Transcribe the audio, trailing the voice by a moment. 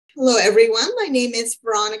Hello, everyone. My name is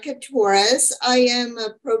Veronica Torres. I am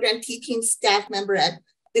a program teaching staff member at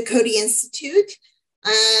the Coady Institute,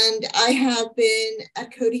 and I have been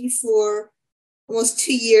at Coady for almost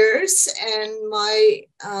 2 years, and my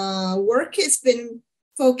work has been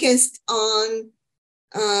focused on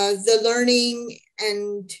the learning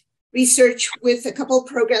and research with a couple of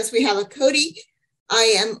programs we have at Coady.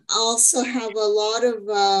 I also have a lot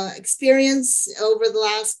of experience over the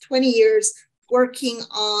last 20 years working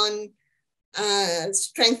on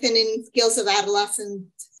strengthening skills of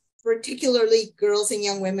adolescents, particularly girls and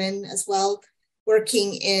young women as well,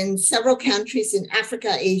 working in several countries in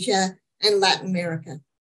Africa, Asia, and Latin America.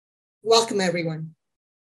 Welcome, everyone.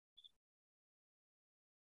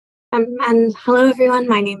 And hello, everyone.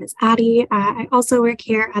 My name is Addie. I also work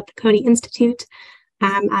here at the Coady Institute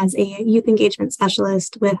as a youth engagement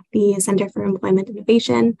specialist with the Center for Employment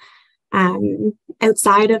Innovation.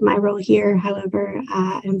 Outside of my role here, however,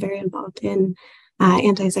 I'm very involved in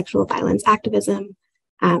anti-sexual violence activism.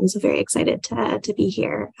 So very excited to be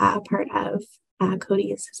here, part of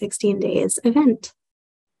Coady's 16 Days event.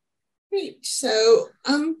 Great. So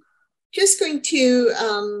I'm just going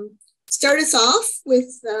to start us off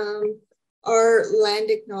with our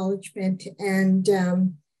land acknowledgement, and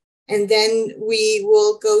then we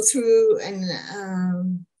will go through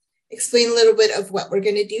and explain a little bit of what we're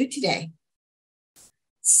going to do today.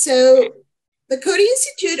 So the Coady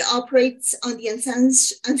Institute operates on the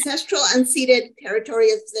ancestral unceded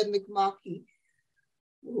territory of the Mi'kmaq,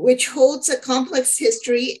 which holds a complex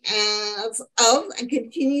history of and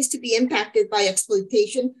continues to be impacted by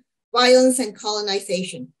exploitation, violence, and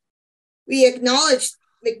colonization. We acknowledge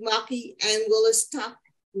Mi'kmaq and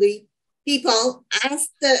Wolastoqey people as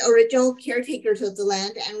the original caretakers of the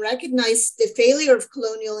land and recognize the failure of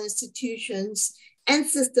colonial institutions and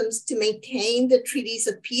systems to maintain the treaties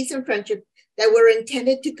of peace and friendship that were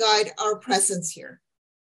intended to guide our presence here.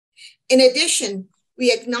 In addition,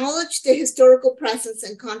 we acknowledge the historical presence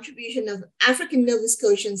and contribution of African Nova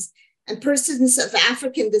Scotians and persons of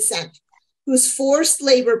African descent, whose forced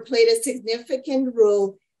labor played a significant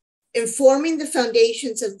role in forming the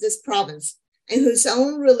foundations of this province, and whose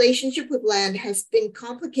own relationship with land has been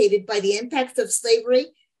complicated by the impacts of slavery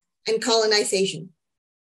and colonization.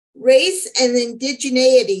 Race and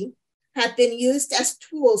indigeneity have been used as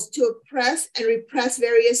tools to oppress and repress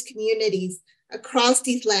various communities across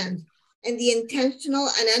these lands, and the intentional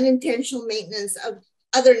and unintentional maintenance of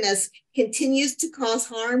otherness continues to cause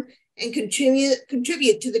harm and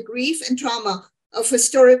contribute to the grief and trauma of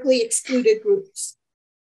historically excluded groups.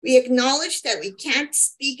 We acknowledge that we can't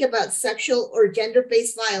speak about sexual or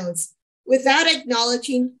gender-based violence without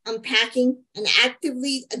acknowledging, unpacking, and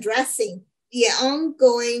actively addressing the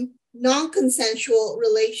ongoing non-consensual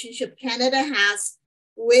relationship Canada has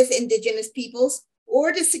with Indigenous peoples,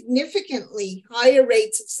 or the significantly higher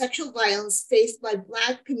rates of sexual violence faced by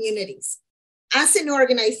Black communities. As an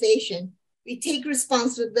organization, we take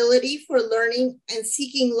responsibility for learning and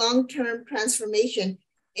seeking long-term transformation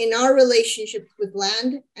in our relationship with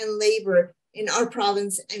land and labor in our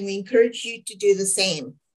province, and we encourage you to do the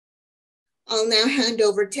same. I'll now hand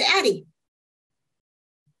over to Addie.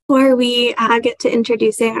 Before we get to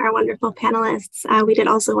introducing our wonderful panelists, we did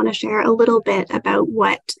also want to share a little bit about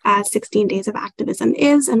what 16 Days of Activism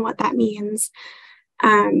is and what that means.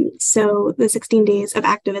 So the 16 Days of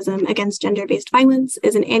Activism Against Gender-Based Violence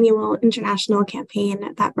is an annual international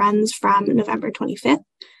campaign that runs from November 25th,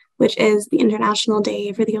 which is the International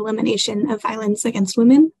Day for the Elimination of Violence Against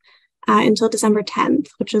Women, until December 10th,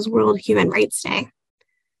 which is World Human Rights Day.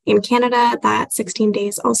 In Canada, that 16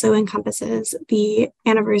 days also encompasses the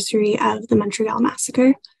anniversary of the Montreal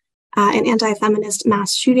Massacre, an anti-feminist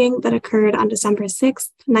mass shooting that occurred on December 6th,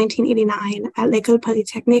 1989 at l'École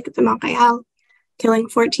Polytechnique de Montréal, killing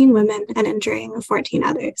 14 women and injuring 14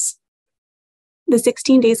 others. The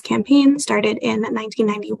 16 Days campaign started in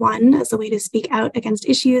 1991 as a way to speak out against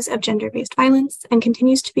issues of gender-based violence and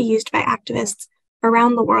continues to be used by activists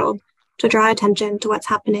around the world to draw attention to what's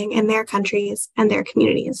happening in their countries and their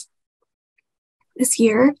communities. This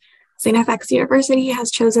year, St. FX University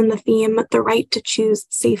has chosen the theme, The Right to Choose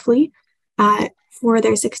Safely, for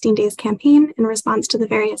their 16 Days campaign in response to the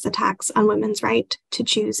various attacks on women's right to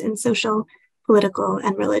choose in social, political,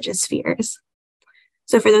 and religious spheres.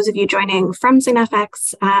 So for those of you joining from St.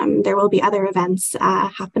 FX, there will be other events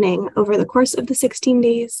happening over the course of the 16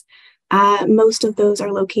 days. Most of those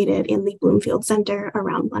are located in the Bloomfield Center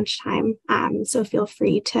around lunchtime. So feel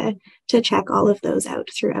free to check all of those out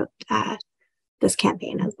throughout this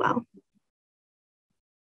campaign as well.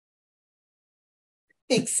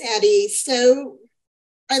 Thanks, Addie. So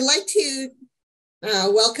I'd like to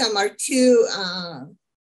welcome our two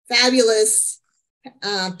fabulous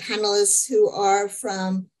panelists who are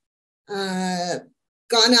from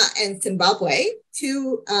Ghana and Zimbabwe,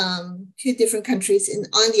 two different countries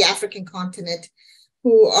on the African continent,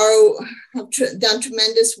 who have done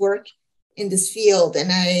tremendous work in this field.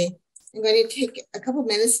 And I'm going to take a couple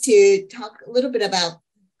minutes to talk a little bit about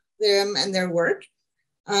them and their work.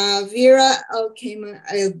 Vera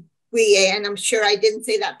Awuye, and I'm sure I didn't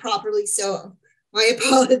say that properly, so my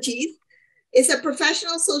apologies, is a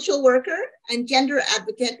professional social worker and gender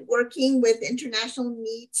advocate working with International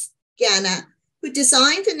Needs Ghana, who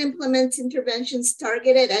designs and implements interventions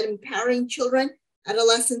targeted at empowering children,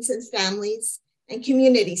 adolescents, and families and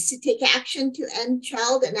communities to take action to end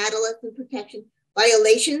child and adolescent protection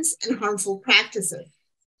violations and harmful practices.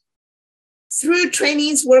 Through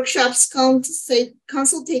trainings, workshops,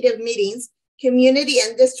 consultative meetings, community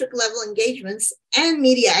and district level engagements, and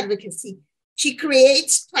media advocacy, she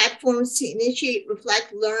creates platforms to initiate,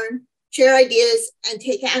 reflect, learn, share ideas, and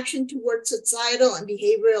take action towards societal and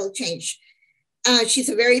behavioral change. She's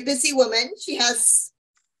a very busy woman. She has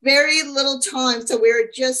very little time, so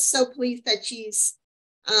we're just so pleased that she's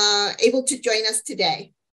able to join us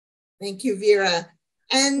today. Thank you, Vera.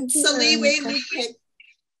 And Saliwe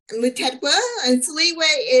Mutetwa, and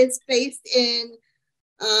Saliwe is based in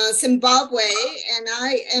Zimbabwe, and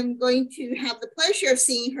I am going to have the pleasure of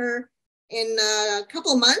seeing her in a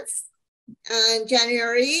couple months in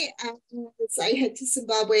January, as I head to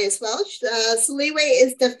Zimbabwe as well. Saliwe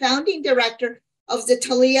is the founding director of the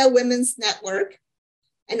Talia Women's Network,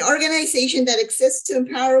 an organization that exists to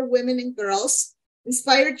empower women and girls,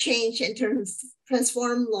 inspire change, and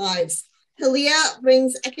transform lives. Talia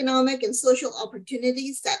brings economic and social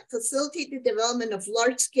opportunities that facilitate the development of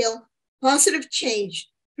large-scale positive change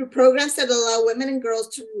through programs that allow women and girls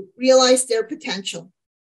to realize their potential.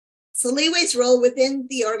 Saliwe's role within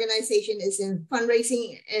the organization is in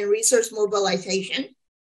fundraising and resource mobilization,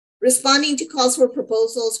 responding to calls for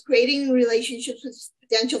proposals, creating relationships with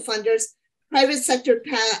potential funders, private sector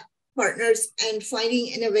partners, and finding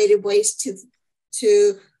innovative ways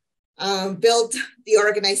to build the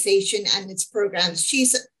organization and its programs.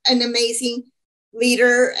 She's an amazing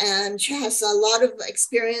leader, and she has a lot of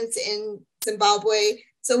experience in Zimbabwe.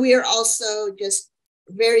 So we are also just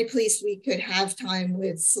very pleased we could have time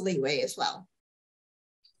with Saliwe as well.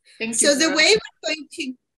 Thank you. So the way we're going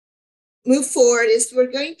to move forward is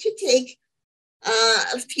we're going to take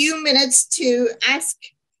a few minutes to ask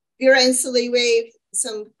Vera and Saliwe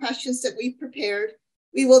some questions that we prepared.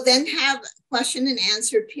 We will then have a question and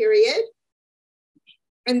answer period,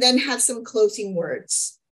 and then have some closing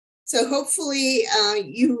words. So hopefully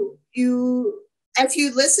you as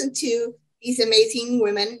you listen to these amazing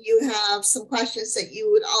women, you have some questions that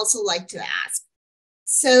you would also like to ask.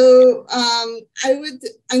 So I'm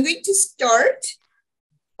going to start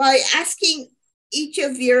by asking each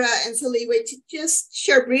of Vera and Saliwe to just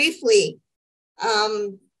share briefly,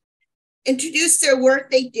 introduce their work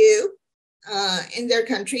they do in their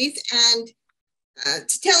countries, and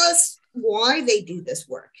to tell us why they do this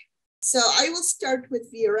work. So I will start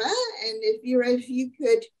with Vera, and Vera, if you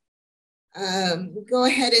could go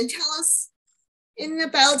ahead and tell us in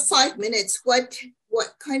about 5 minutes what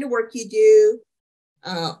kind of work you do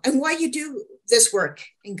and why you do this work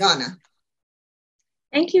in Ghana.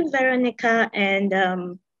 Thank you, Veronica, and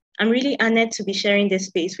I'm really honored to be sharing this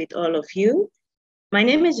space with all of you. My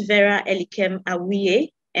name is Vera Elikem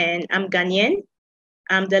Awuye, and I'm Ghanaian.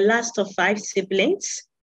 I'm the last of 5 siblings,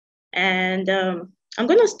 and I'm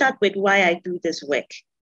going to start with why I do this work.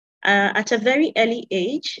 At a very early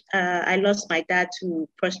age, I lost my dad to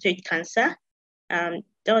prostate cancer.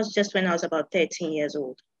 That was just when I was about 13 years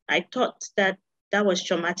old. I thought that was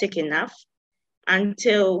traumatic enough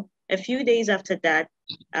until a few days after that,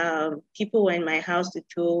 people were in my house to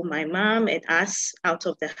throw my mom and us out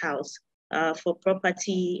of the house for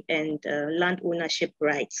property and land ownership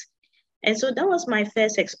rights. And so that was my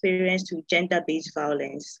first experience to gender-based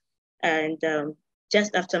violence. And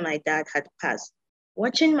just after my dad had passed,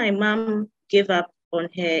 watching my mom give up on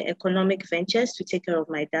her economic ventures to take care of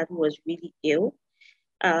my dad, who was really ill.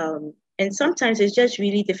 And sometimes it's just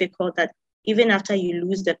really difficult that even after you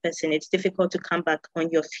lose the person, it's difficult to come back on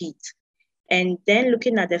your feet. And then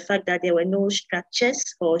looking at the fact that there were no structures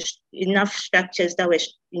or enough structures that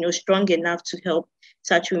were strong enough to help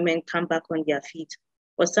such women come back on their feet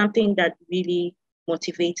was something that really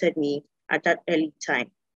motivated me at that early time.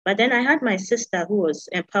 But then I had my sister, who was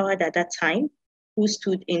empowered at that time, who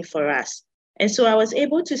stood in for us. And so I was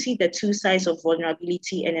able to see the two sides of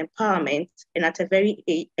vulnerability and empowerment. And at a very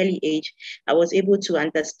early age, I was able to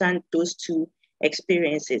understand those two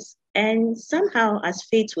experiences. And somehow, as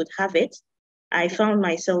fate would have it, I found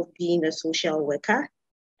myself being a social worker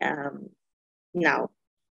now.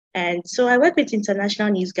 And so I work with International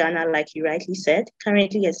News Ghana, like you rightly said,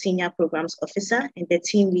 currently a senior programs officer and the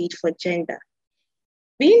team lead for gender.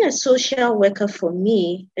 Being a social worker for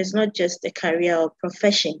me is not just a career or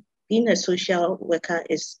profession. Being a social worker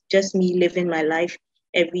is just me living my life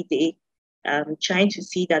every day, trying to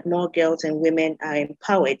see that more girls and women are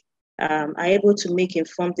empowered, are able to make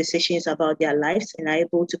informed decisions about their lives, and are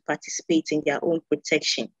able to participate in their own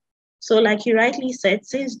protection. So like you rightly said,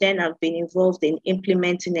 since then, I've been involved in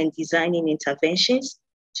implementing and designing interventions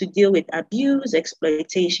to deal with abuse,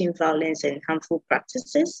 exploitation, violence, and harmful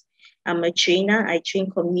practices. I'm a trainer. I train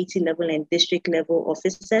community level and district level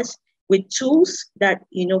officers with tools that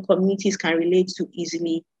communities can relate to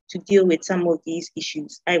easily to deal with some of these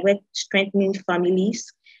issues. I work strengthening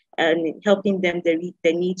families and helping them the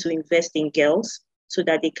need to invest in girls so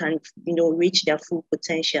that they can reach their full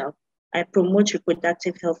potential. I promote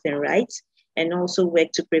reproductive health and rights and also work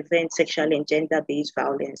to prevent sexual and gender-based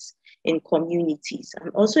violence in communities.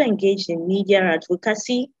 I'm also engaged in media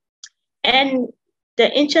advocacy. And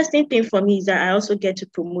the interesting thing for me is that I also get to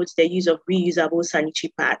promote the use of reusable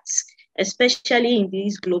sanitary pads, especially in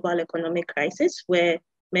these global economic crisis where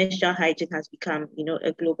menstrual hygiene has become,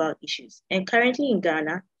 a global issue. And currently in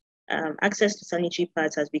Ghana, access to sanitary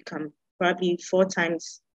pads has become probably 4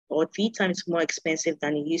 times or 3 times more expensive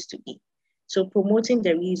than it used to be. So promoting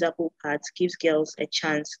the reusable pads gives girls a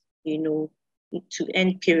chance, to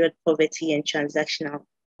end period poverty and transactional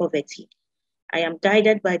poverty. I am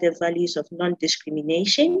guided by the values of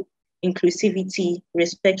non-discrimination, inclusivity,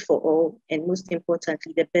 respect for all, and most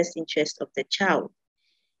importantly, the best interest of the child.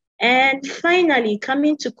 And finally,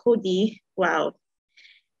 coming to Coady, wow,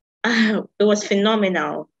 it was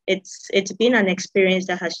phenomenal. It's been an experience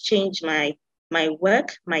that has changed my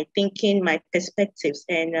work, my thinking, my perspectives.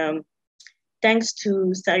 And thanks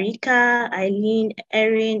to Sarika, Eileen,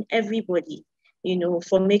 Erin, everybody,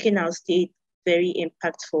 for making our state very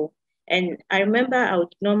impactful. And I remember I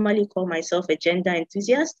would normally call myself a gender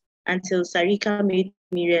enthusiast until Sarika made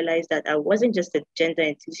me realize that I wasn't just a gender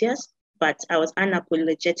enthusiast, but I was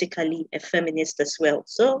unapologetically a feminist as well.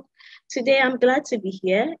 So today I'm glad to be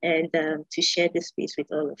here and to share this space with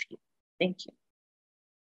all of you. Thank you.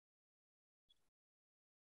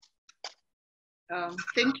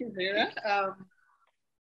 Thank you, Vera.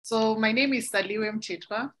 So my name is Saliwe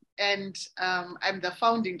Mutetwa, and I'm the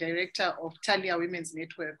founding director of Talia Women's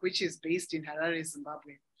Network, which is based in Harare,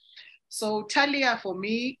 Zimbabwe. So Talia for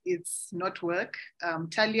me, it's not work.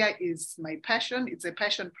 Talia is my passion. It's a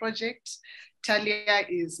passion project. Talia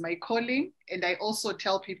is my calling. And I also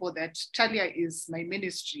tell people that Talia is my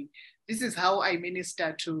ministry. This is how I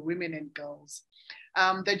minister to women and girls.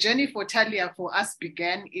 The journey for Talia for us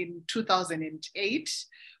began in 2008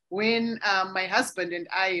 when my husband and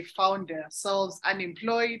I found ourselves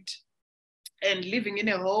unemployed and living in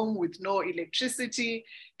a home with no electricity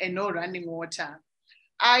and no running water.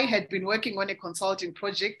 I had been working on a consulting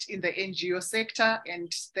project in the NGO sector,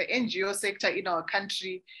 and the NGO sector in our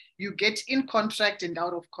country, you get in contract and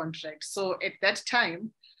out of contract. So at that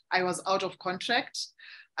time, I was out of contract.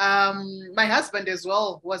 My husband as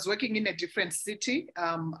well was working in a different city,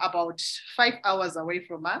 about 5 hours away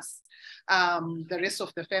from us, the rest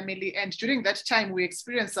of the family. And during that time, we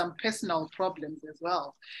experienced some personal problems as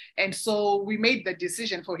well. And so we made the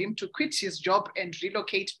decision for him to quit his job and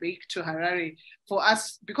relocate back to Harare for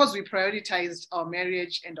us, because we prioritized our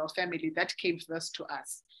marriage and our family. That came first to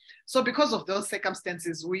us. So because of those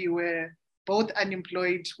circumstances, we were both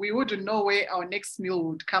unemployed. We wouldn't know where our next meal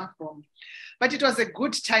would come from. But it was a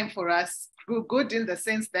good time for us, good in the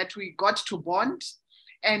sense that we got to bond,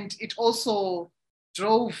 and it also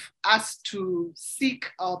drove us to seek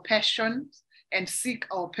our passion and seek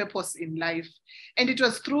our purpose in life. And it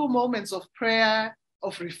was through moments of prayer,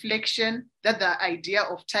 of reflection, that the idea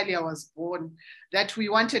of Talia was born, that we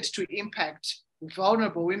wanted to impact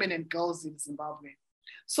vulnerable women and girls in Zimbabwe.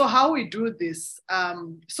 So how we do this,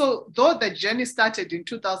 so though the journey started in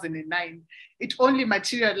 2009, it only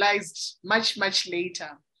materialized much, much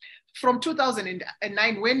later. From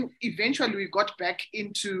 2009, when eventually we got back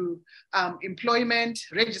into employment,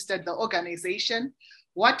 registered the organization,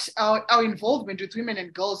 what our involvement with women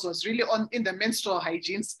and girls was really in the menstrual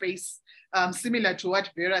hygiene space, similar to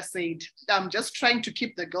what Vera said, just trying to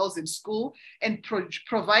keep the girls in school and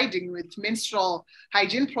providing with menstrual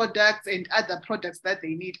hygiene products and other products that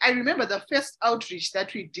they need. I remember the first outreach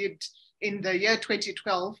that we did in the year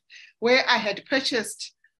 2012, where I had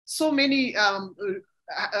purchased so many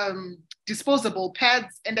disposable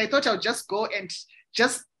pads, and I thought I would just go and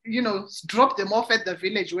just drop them off at the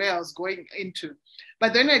village where I was going into.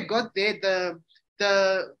 But then I got there,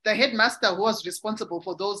 the headmaster who was responsible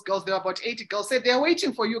for those girls, there were about 80 girls, said, they're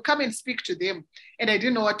waiting for you, come and speak to them. And I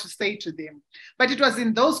didn't know what to say to them. But it was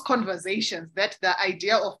in those conversations that the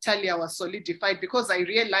idea of Talia was solidified, because I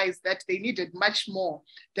realized that they needed much more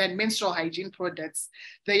than menstrual hygiene products.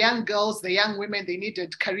 The young girls, the young women, they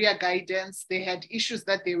needed career guidance. They had issues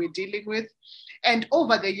that they were dealing with. And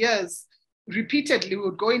over the years, repeatedly, we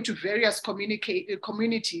would go into various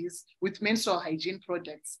communities with menstrual hygiene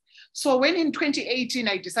products. So when in 2018,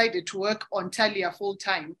 I decided to work on Talia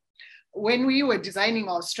full-time, when we were designing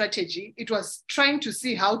our strategy, it was trying to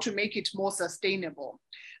see how to make it more sustainable.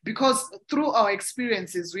 Because through our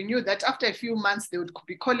experiences, we knew that after a few months, they would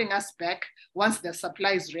be calling us back once the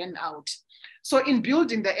supplies ran out. So in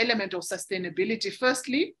building the element of sustainability,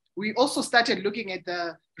 firstly, we also started looking at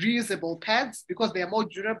the reusable pads because they are more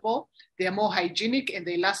durable, they are more hygienic, and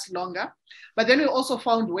they last longer. But then we also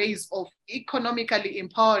found ways of economically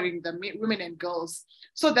empowering the women and girls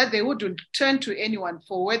so that they wouldn't turn to anyone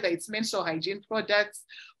for whether it's menstrual hygiene products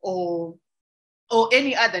or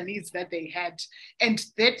any other needs that they had. And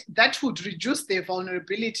that would reduce their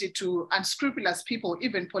vulnerability to unscrupulous people,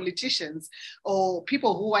 even politicians or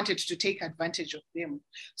people who wanted to take advantage of them.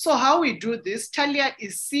 So how we do this, Talia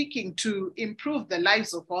is seeking to improve the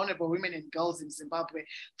lives of vulnerable women and girls in Zimbabwe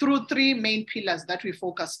through three main pillars that we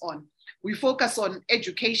focus on. We focus on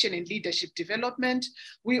education and leadership development.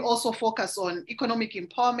 We also focus on economic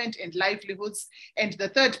empowerment and livelihoods. And the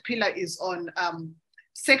third pillar is on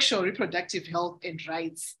sexual reproductive health and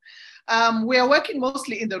rights. We are working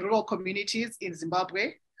mostly in the rural communities in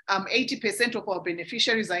Zimbabwe. 80% of our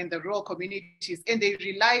beneficiaries are in the rural communities, and they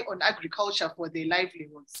rely on agriculture for their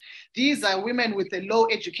livelihoods. These are women with a low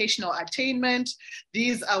educational attainment.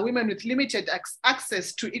 These are women with limited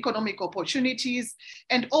access to economic opportunities.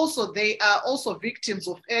 And also they are also victims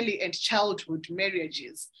of early and childhood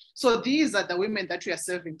marriages. So these are the women that we are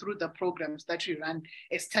serving through the programs that we run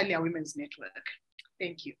as Talia Women's Network.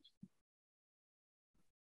 Thank you.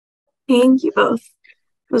 Thank you both.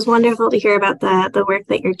 It was wonderful to hear about the work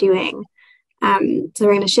that you're doing. So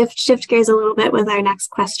we're going to shift gears a little bit with our next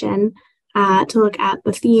question to look at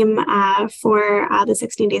the theme for the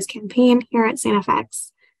 16 Days campaign here at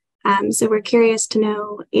SANFX. So we're curious to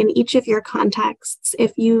know, in each of your contexts,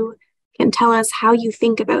 if you can tell us how you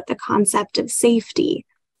think about the concept of safety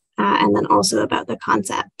and then also about the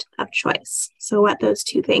concept of choice. So what those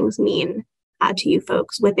two things mean to you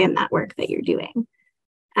folks within that work that you're doing.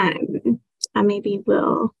 Maybe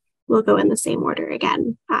we'll go in the same order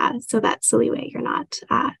again, so that Saliwe, you're not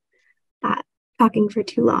talking for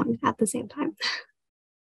too long at the same time.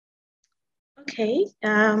 Okay.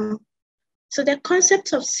 So the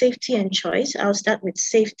concept of safety and choice, I'll start with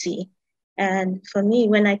safety. And for me,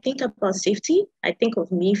 when I think about safety, I think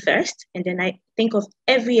of me first, and then I think of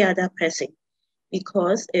every other person.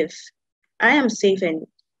 Because if I am safe and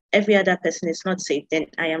every other person is not safe, then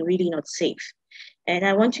I am really not safe. And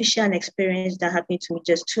I want to share an experience that happened to me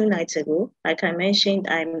just 2 nights ago. Like I mentioned,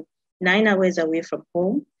 I'm 9 hours away from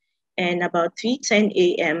home. And about 3:10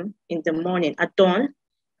 a.m. in the morning, at dawn,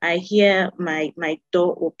 I hear my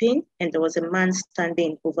door open, and there was a man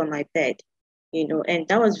standing over my bed, and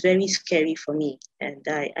that was very scary for me. And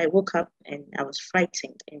I woke up and I was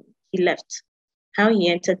frightened, and he left. How he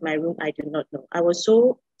entered my room, I do not know. I was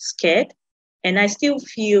so scared, and I still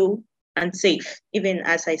feel unsafe, even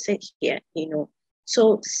as I sit here,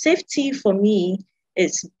 So safety for me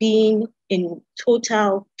is being in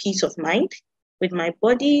total peace of mind with my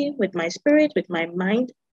body, with my spirit, with my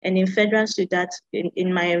mind, and in furtherance to that,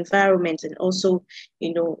 in my environment, and also,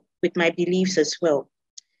 with my beliefs as well.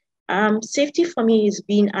 Safety for me is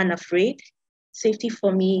being unafraid. Safety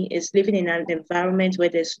for me is living in an environment where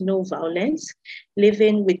there's no violence,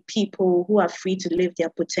 living with people who are free to live their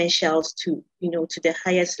potentials to the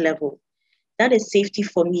highest level. That is safety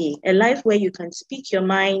for me. A life where you can speak your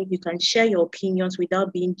mind, you can share your opinions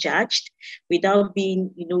without being judged, without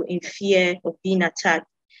being, in fear of being attacked,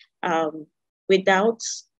 without,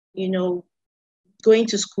 going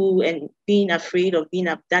to school and being afraid of being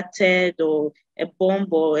abducted or a bomb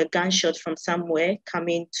or a gunshot from somewhere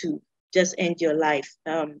coming to just end your life.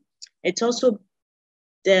 It's also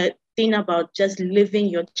the thing about just living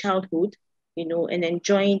your childhood, and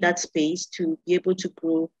enjoying that space to be able to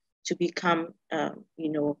grow, to become,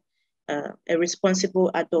 a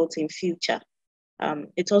responsible adult in future.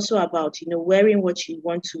 It's also about, wearing what you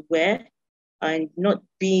want to wear and not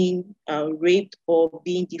being raped or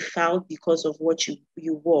being defiled because of what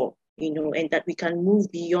you wore, and that we can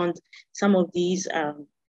move beyond some of these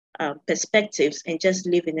perspectives and just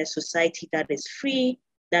live in a society that is free,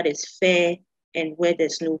 that is fair and where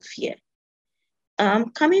there's no fear.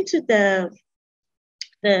 Coming to the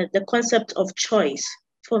concept of choice,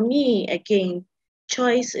 for me, again,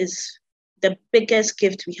 choice is the biggest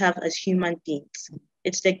gift we have as human beings.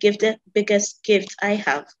 It's the biggest gift I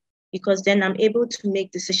have, because then I'm able to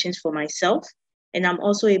make decisions for myself, and I'm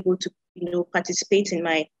also able to, participate in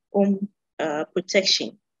my own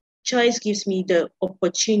protection. Choice gives me the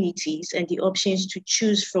opportunities and the options to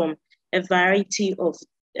choose from a variety of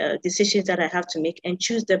decisions that I have to make and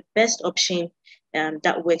choose the best option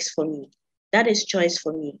that works for me. That is choice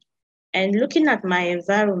for me. And looking at my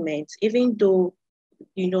environment, even though,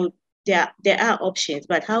 there are options,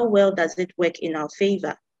 but how well does it work in our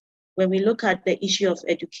favor? When we look at the issue of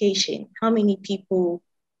education, how many people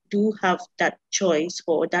do have that choice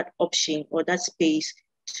or that option or that space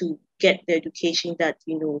to get the education that,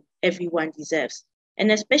 everyone deserves?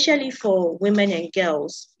 And especially for women and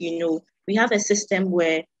girls, we have a system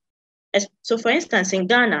where, so for instance, in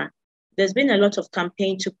Ghana, there's been a lot of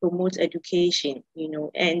campaign to promote education,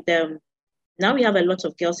 and now we have a lot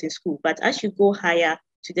of girls in school. But as you go higher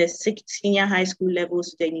to the senior high school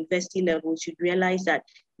levels, to the university levels, you realize that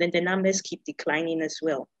then the numbers keep declining as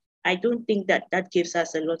well. I don't think that that gives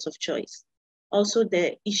us a lot of choice. Also,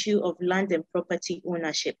 the issue of land and property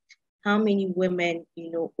ownership. How many women,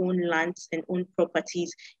 own lands and own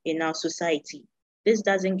properties in our society? This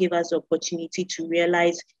doesn't give us the opportunity to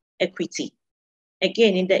realize equity.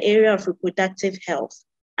 Again, in the area of reproductive health,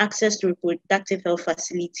 access to reproductive health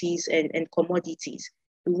facilities and commodities,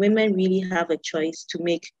 do women really have a choice to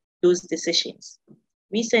make those decisions?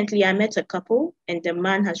 Recently, I met a couple, and the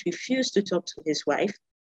man has refused to talk to his wife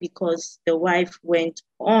because the wife went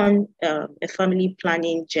on a family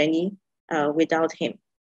planning journey without him.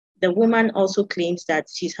 The woman also claims that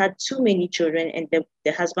she's had too many children and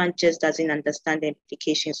the husband just doesn't understand the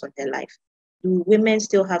implications on their life. Do women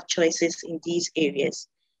still have choices in these areas?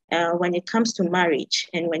 When it comes to marriage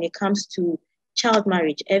and when it comes to child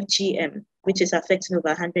marriage, FGM, which is affecting over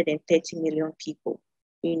 130 million people,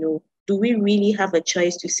 do we really have a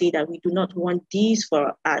choice to say that we do not want these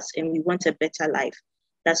for us and we want a better life?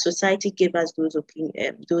 That society gave us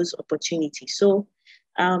those opportunities. So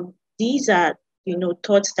these are,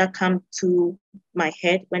 thoughts that come to my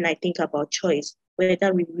head when I think about choice,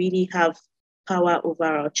 whether we really have power over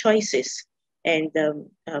our choices and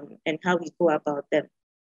how we go about them.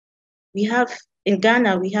 In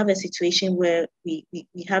Ghana, we have a situation where we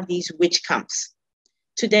have these witch camps,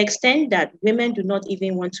 to the extent that women do not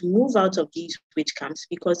even want to move out of these witch camps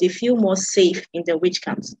because they feel more safe in the witch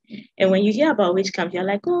camps. And when you hear about witch camps, you're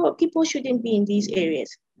like, oh, people shouldn't be in these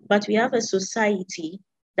areas. But we have a society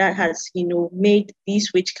that has, made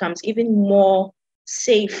these witch camps even more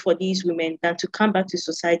safe for these women than to come back to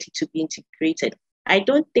society to be integrated. I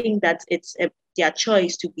don't think that it's their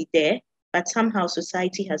choice to be there, but somehow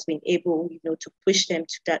society has been able, to push them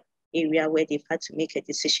to that area where they've had to make a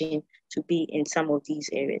decision to be in some of these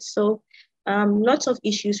areas. So lots of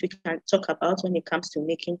issues we can talk about when it comes to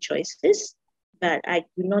making choices, but I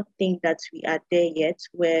do not think that we are there yet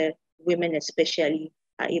where women especially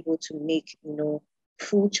are able to make,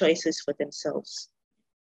 full choices for themselves.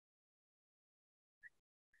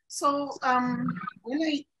 So when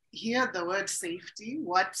I hear the word safety,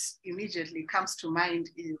 what immediately comes to mind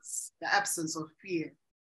is the absence of fear.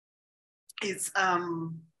 It's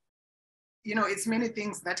it's many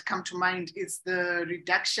things that come to mind. It's the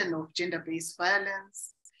reduction of gender-based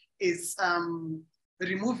violence. It's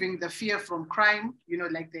removing the fear from crime,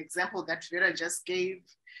 like the example that Vera just gave.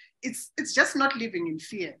 It's just not living in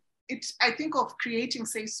fear. I think of creating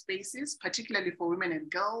safe spaces, particularly for women and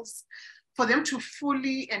girls, for them to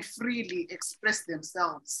fully and freely express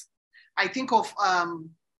themselves. I think of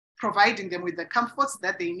providing them with the comforts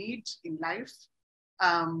that they need in life,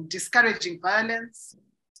 discouraging violence,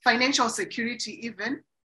 financial security even,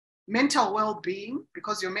 mental well-being,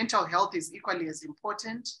 because your mental health is equally as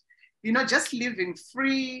important, just living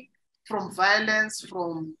free from violence,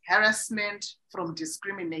 from harassment, from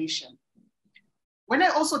discrimination. When I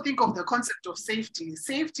also think of the concept of safety,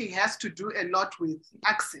 safety has to do a lot with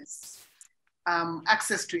access.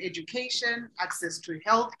 Access to education, access to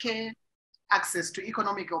healthcare, access to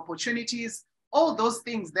economic opportunities, all those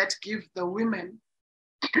things that give the women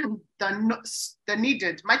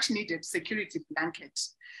the much needed security blanket.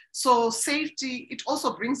 So safety, it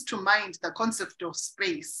also brings to mind the concept of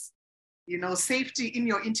space, safety in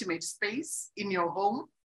your intimate space, in your home,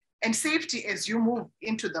 and safety as you move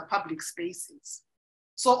into the public spaces.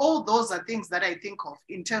 So all those are things that I think of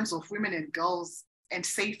in terms of women and girls and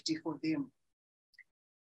safety for them.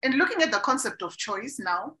 And looking at the concept of choice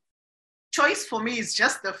now, choice for me is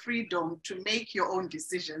just the freedom to make your own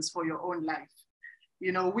decisions for your own life.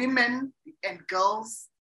 You know, women and girls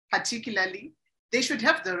particularly, they should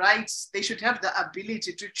have the rights, they should have the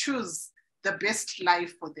ability to choose the best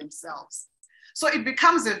life for themselves. So it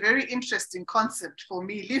becomes a very interesting concept for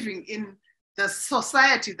me living in the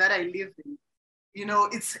society that I live in. You know,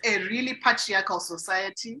 it's a really patriarchal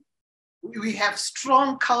society. We have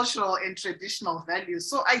strong cultural and traditional values.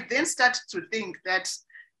 So I then started to think that,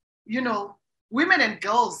 you know, women and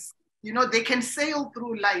girls, you know, they can sail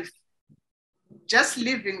through life just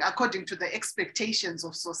living according to the expectations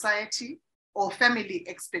of society or family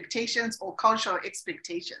expectations or cultural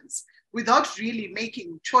expectations without really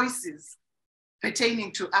making choices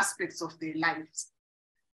pertaining to aspects of their lives.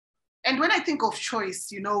 And when I think of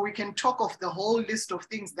choice, you know, we can talk of the whole list of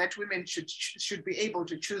things that women should be able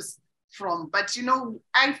to choose from. But, you know,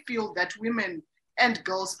 I feel that women and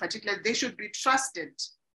girls particularly, they should be trusted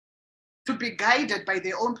to be guided by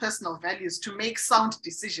their own personal values to make sound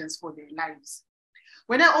decisions for their lives.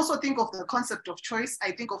 When I also think of the concept of choice,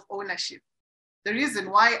 I think of ownership. The reason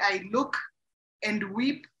why I look and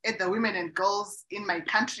weep at the women and girls in my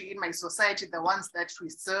country, in my society, the ones that we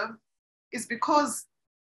serve, is because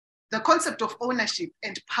the concept of ownership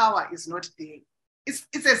and power is not there. It's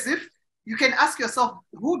as if you can ask yourself,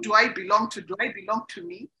 who do I belong to? Do I belong to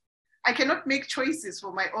me? I cannot make choices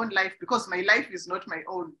for my own life because my life is not my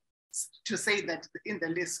own, to say that in the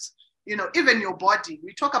list. You know, even your body,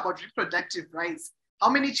 we talk about reproductive rights. How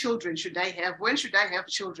many children should I have? When should I have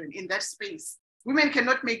children in that space? Women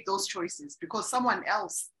cannot make those choices because someone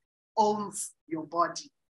else owns your body.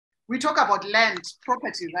 We talk about land,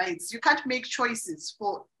 property rights. You can't make choices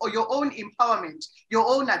for your own empowerment, your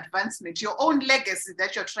own advancement, your own legacy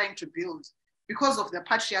that you're trying to build. Because of the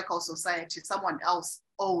patriarchal society, someone else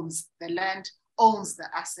owns the land, owns the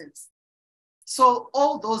assets. So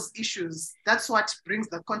all those issues, that's what brings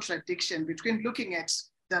the contradiction between looking at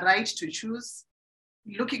the right to choose,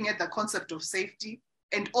 looking at the concept of safety,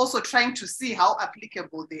 and also trying to see how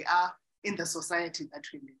applicable they are in the society that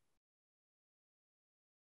we live.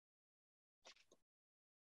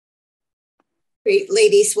 Great,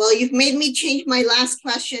 ladies. Well, you've made me change my last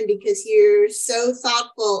question because you're so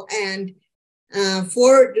thoughtful and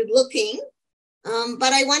forward-looking.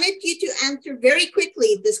 But I wanted you to answer very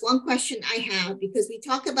quickly this one question I have, because we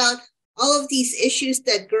talk about all of these issues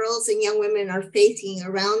that girls and young women are facing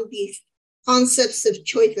around these concepts of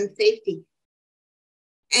choice and safety.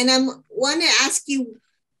 And I want to ask you,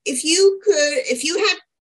 if you had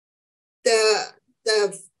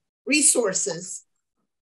the resources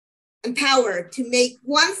and power to make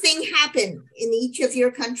one thing happen in each of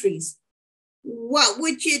your countries, what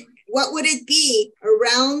would it be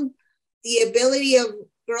around the ability of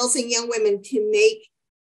girls and young women to make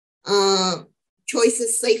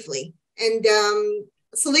choices safely? And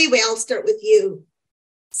Saliwe, I'll start with you.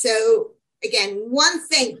 So again, one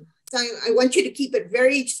thing. So I want you to keep it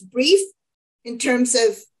very brief in terms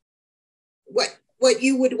of what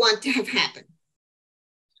you would want to have happen.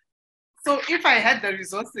 So if I had the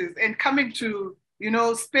resources and coming to, you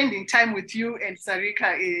know, spending time with you and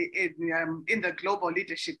Sarika in the Global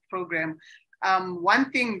Leadership Program, one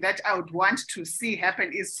thing that I would want to see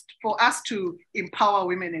happen is for us to empower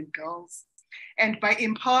women and girls. And by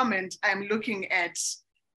empowerment, I'm looking at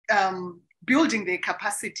building their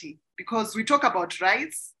capacity, because we talk about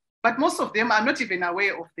rights, but most of them are not even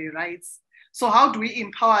aware of their rights. So how do we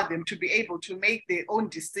empower them to be able to make their own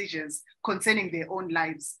decisions concerning their own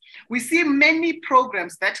lives? We see many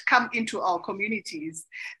programs that come into our communities.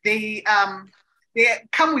 They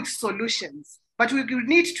come with solutions, but we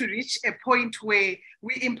need to reach a point where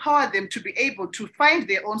we empower them to be able to find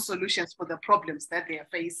their own solutions for the problems that they are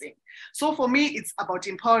facing. So for me, it's about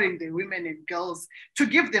empowering the women and girls to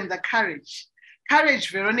give them the courage,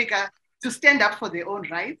 Veronica, to stand up for their own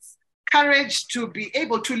rights, courage to be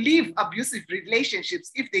able to leave abusive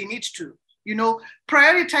relationships if they need to, you know,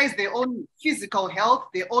 prioritize their own physical health,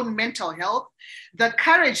 their own mental health, the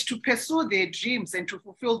courage to pursue their dreams and to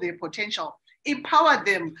fulfill their potential, empower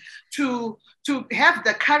them to have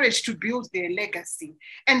the courage to build their legacy.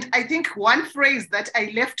 And I think one phrase that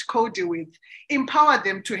I left Coady with, empower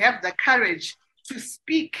them to have the courage to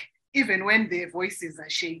speak even when their voices are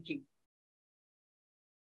shaking.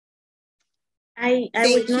 I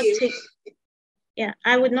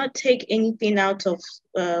would not take anything out of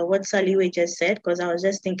what Saliwe just said, because I was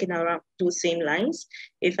just thinking around those same lines.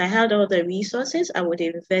 If I had all the resources, I would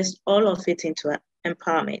invest all of it into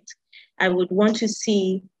empowerment. I would want to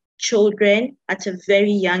see children at a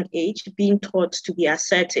very young age being taught to be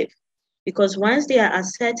assertive, because once they are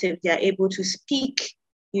assertive, they are able to speak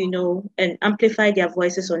and amplify their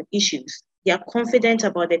voices on issues. They are confident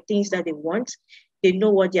about the things that they want. They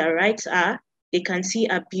know what their rights are. They can see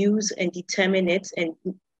abuse and determine it and,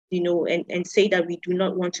 and say that we do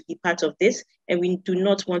not want to be part of this and we do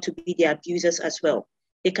not want to be the abusers as well.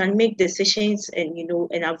 They can make decisions and,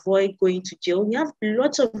 and avoid going to jail. We have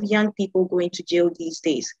lots of young people going to jail these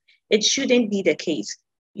days. It shouldn't be the case.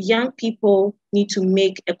 Young people need to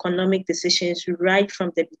make economic decisions right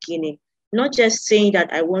from the beginning. Not just saying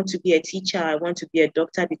that I want to be a teacher, I want to be a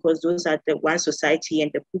doctor because those are the one society and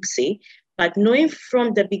the books say, but knowing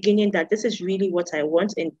from the beginning that this is really what I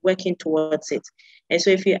want and working towards it. And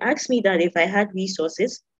so if you ask me that if I had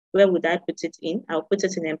resources, where would I put it in? I'll put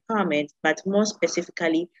it in empowerment, but more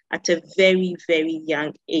specifically at a very, very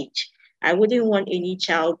young age. I wouldn't want any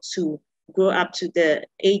child to grow up to the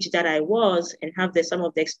age that I was and have some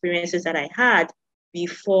of the experiences that I had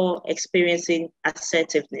before experiencing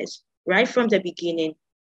assertiveness. Right from the beginning,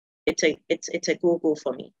 it's a go-go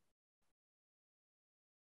for me.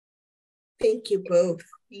 Thank you both.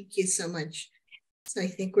 Thank you so much. So I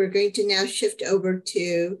think we're going to now shift over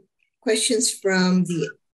to questions from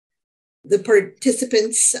the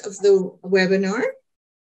participants of the webinar.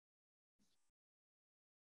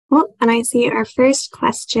 Well, and I see our first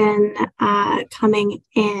question coming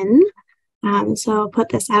in. So I'll put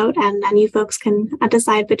this out and then you folks can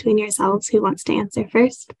decide between yourselves who wants to answer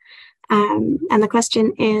first. And the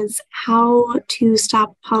question is how to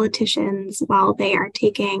stop politicians while they are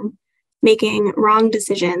making wrong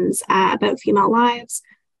decisions about female lives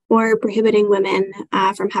or prohibiting women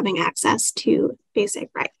from having access to basic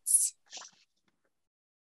rights.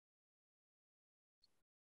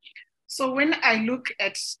 So when I look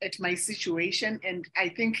at my situation, and I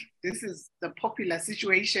think this is the popular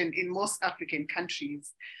situation in most African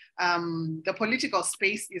countries, the political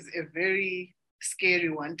space is a very scary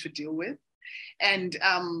one to deal with. And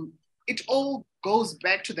it all goes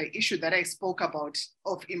back to the issue that I spoke about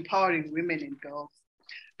of empowering women and girls.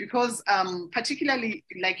 Because particularly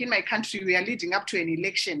like in my country, we are leading up to an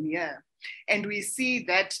election year. And we see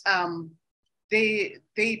that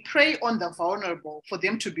they prey on the vulnerable for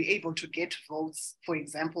them to be able to get votes, for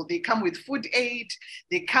example. They come with food aid,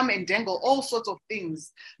 they come and dangle all sorts of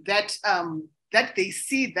things that they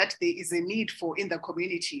see that there is a need for in the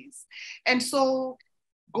communities. And so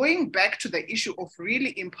going back to the issue of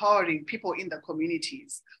really empowering people in the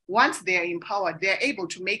communities, once they are empowered, they are able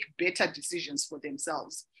to make better decisions for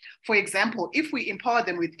themselves. For example, if we empower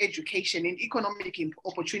them with education and economic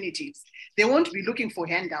opportunities, they won't be looking for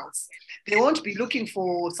handouts. They won't be looking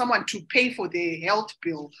for someone to pay for their health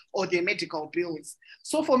bill or their medical bills.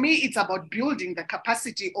 So for me, it's about building the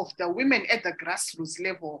capacity of the women at the grassroots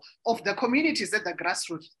level, of the communities at the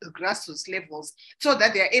grassroots levels, so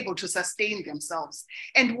that they are able to sustain themselves.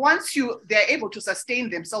 And once they're able to sustain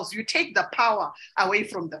themselves, you take the power away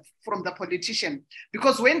from the politician.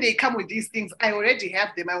 Because when they come with these things, I already have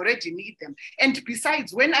them, I already need them. And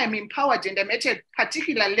besides, when I'm empowered and I'm at a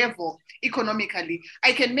particular level economically,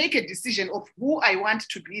 I can make a decision of who I want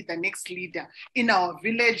to be the next leader in our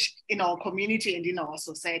village, in our community, and in our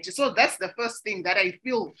society. So that's the first thing that I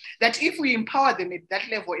feel, that if we empower them at that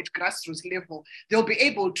level, at grassroots level, they'll be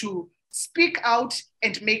able to speak out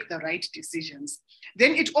and make the right decisions.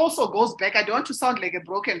 Then it also goes back, I don't want to sound like a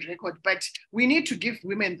broken record, but we need to give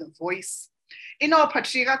women the voice. In our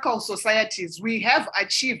patriarchal societies, we have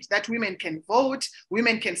achieved that women can vote,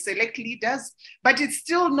 women can select leaders, but it's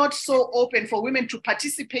still not so open for women to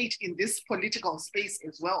participate in this political space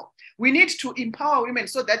as well. We need to empower women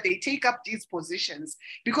so that they take up these positions,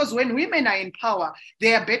 because when women are in power,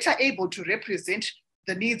 they are better able to represent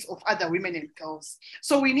the needs of other women and girls.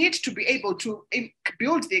 So we need to be able to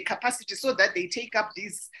build their capacity so that they take up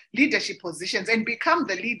these leadership positions and become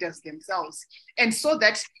the leaders themselves. And so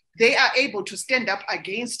that they are able to stand up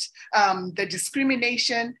against the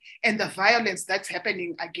discrimination and the violence that's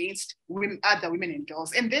happening against other women and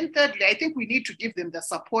girls. And then thirdly, I think we need to give them the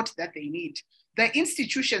support that they need. The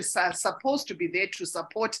institutions are supposed to be there to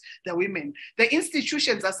support the women. The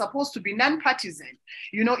institutions are supposed to be non-partisan.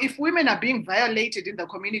 You know, if women are being violated in the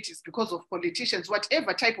communities because of politicians,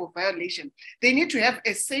 whatever type of violation, they need to have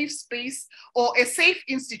a safe space or a safe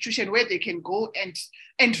institution where they can go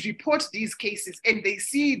and report these cases, and they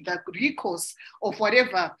see the recourse of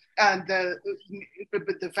whatever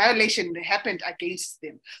the violation happened against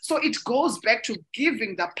them. So it goes back to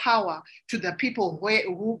giving the power to the people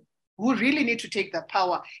who really need to take the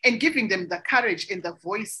power, and giving them the courage and the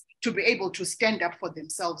voice to be able to stand up for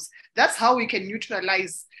themselves. That's how we can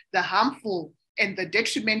neutralize the harmful and the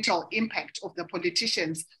detrimental impact of the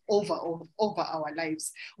politicians over our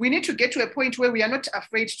lives. We need to get to a point where we are not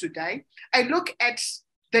afraid to die. I look at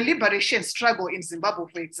the liberation struggle in Zimbabwe,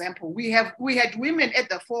 for example, we had women at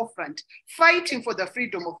the forefront fighting for the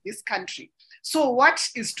freedom of this country. So what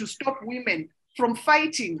is to stop women from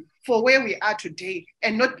fighting for where we are today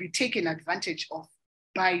and not be taken advantage of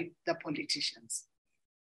by the politicians?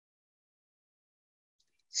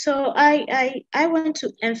 So I want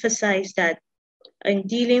to emphasize that in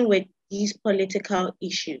dealing with these political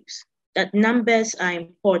issues, that numbers are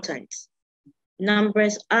important.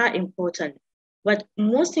 Numbers are important. But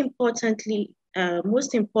most importantly,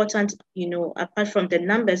 apart from the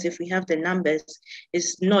numbers, if we have the numbers,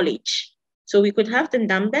 is knowledge. So we could have the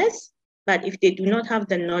numbers, but if they do not have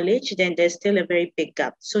the knowledge, then there's still a very big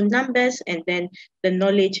gap. So numbers and then the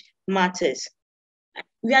knowledge matters.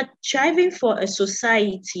 We are striving for a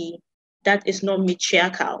society that is not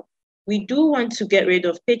matriarchal. We do want to get rid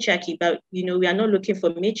of patriarchy, but we are not looking for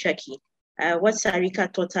matriarchy. What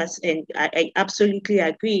Sarika taught us, and I absolutely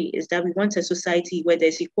agree, is that we want a society where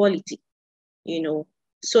there's equality,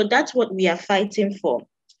 So that's what we are fighting for.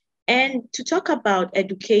 And to talk about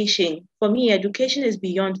education, for me, education is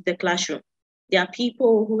beyond the classroom. There are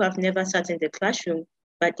people who have never sat in the classroom,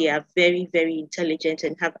 but they are very, very intelligent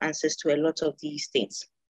and have answers to a lot of these things.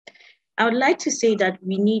 I would like to say that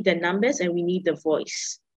we need the numbers and we need the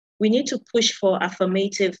voice. We need to push for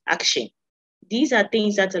affirmative action. These are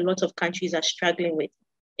things that a lot of countries are struggling with.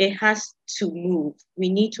 It has to move. We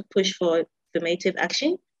need to push for affirmative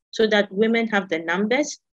action so that women have the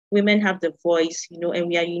numbers, women have the voice, and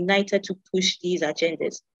we are united to push these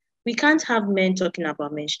agendas. We can't have men talking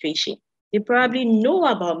about menstruation. They probably know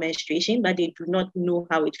about menstruation, but they do not know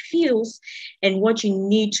how it feels and what you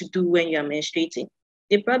need to do when you're menstruating.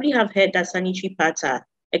 They probably have heard that sanitary pads are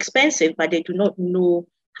expensive, but they do not know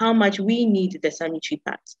how much we need the sanitary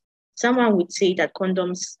pads. Someone would say that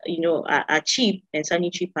condoms, are cheap and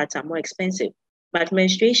sanitary pads are more expensive. But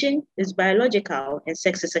menstruation is biological and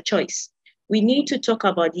sex is a choice. We need to talk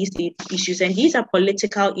about these issues, and these are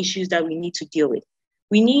political issues that we need to deal with.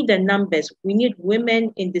 We need the numbers. We need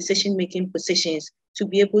women in decision-making positions to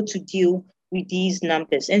be able to deal with these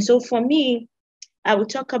numbers. And so for me, I would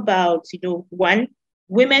talk about, one,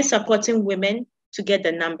 women supporting women to get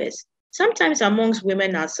the numbers. Sometimes amongst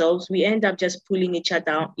women ourselves, we end up just pulling each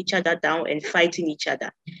other down and fighting each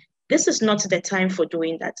other. This is not the time for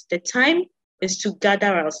doing that. The time is to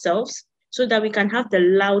gather ourselves so that we can have the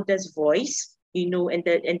loudest voice, and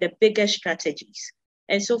the biggest strategies.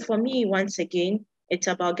 And so for me, once again, it's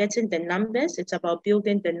about getting the numbers. It's about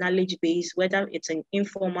building the knowledge base, whether it's in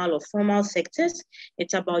informal or formal sectors.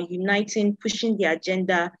 It's about uniting, pushing the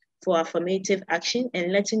agenda for affirmative action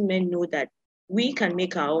and letting men know that we can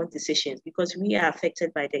make our own decisions because we are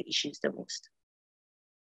affected by the issues the most.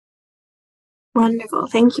 Wonderful.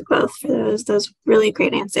 Thank you both for those really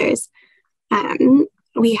great answers.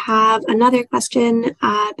 We have another question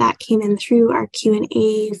that came in through our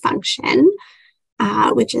Q&A function,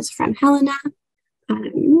 which is from Helena.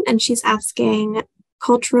 And she's asking,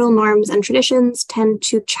 cultural norms and traditions tend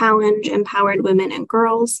to challenge empowered women and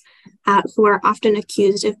girls who are often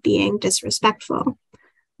accused of being disrespectful.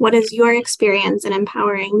 What is your experience in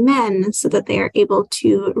empowering men so that they are able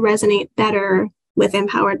to resonate better with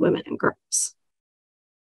empowered women and girls?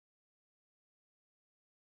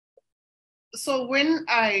 So when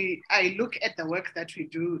I look at the work that we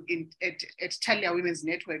do at Talia Women's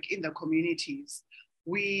Network in the communities,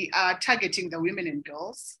 we are targeting the women and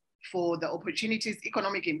girls for the opportunities,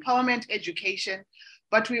 economic empowerment, education,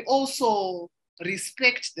 but we also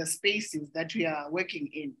respect the spaces that we are working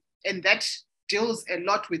in. And that deals a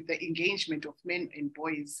lot with the engagement of men and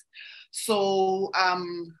boys. So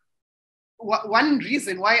one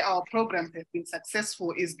reason why our programs have been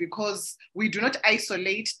successful is because we do not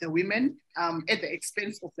isolate the women at the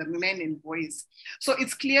expense of the men and boys. So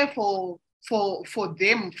it's clear for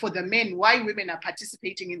the men, why women are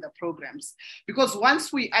participating in the programs. Because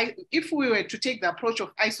if we were to take the approach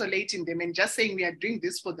of isolating them and just saying we are doing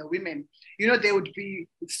this for the women, there would be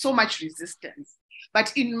so much resistance.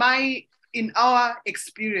 But in our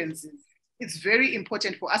experiences, it's very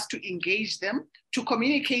important for us to engage them, to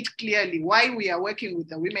communicate clearly why we are working with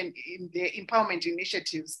the women in their empowerment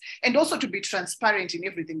initiatives, and also to be transparent in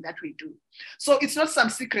everything that we do. So it's not some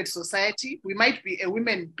secret society. We might be a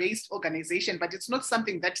women-based organization, but it's not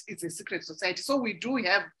something that is a secret society. So we do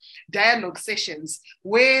have dialogue sessions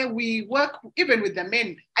where we work even with the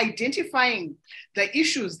men, identifying the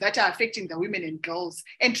issues that are affecting the women and girls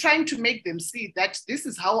and trying to make them see that this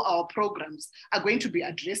is how our programs are going to be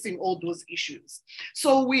addressing all those issues.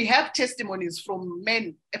 So we have testimonies from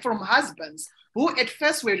men, from husbands who at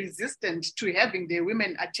first were resistant to having their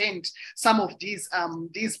women attend some of these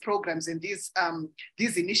programs and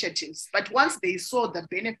these initiatives. But once they saw the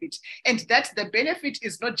benefit, and that the benefit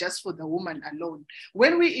is not just for the woman alone.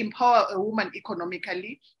 When we empower a woman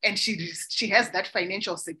economically and she has that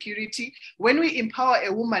financial security, when we empower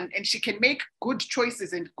a woman and she can make good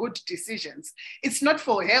choices and good decisions, it's not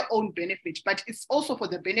for her own benefit, but it's also for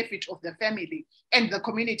the benefit of the family and the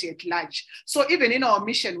community at large. So even in our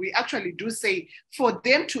mission, we actually do say for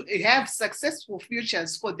them to have successful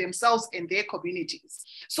futures for themselves and their communities.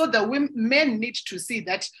 So the men need to see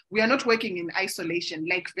that we are not working in isolation.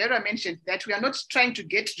 Like Vera mentioned, that we are not trying to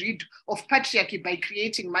get rid of patriarchy by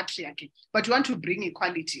creating matriarchy, but we want to bring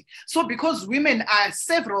equality. So because women are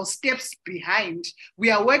several steps behind,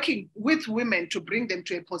 we are working with women to bring them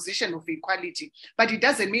to a position of equality. But it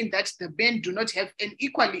doesn't mean that the men do not have an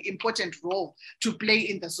equally important role to play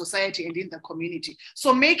in the society and in the community.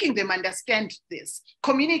 So making them understand this,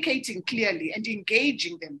 communicating clearly and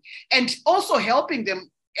engaging them, and also helping them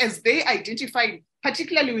as they identify,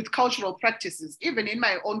 particularly with cultural practices. Even in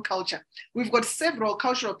my own culture, we've got several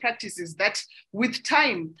cultural practices that with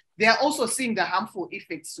time, they are also seeing the harmful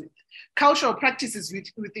effects with. Cultural practices with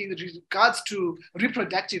regards to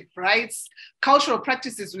reproductive rights, cultural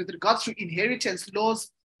practices with regards to inheritance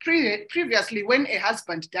laws. Previously, when a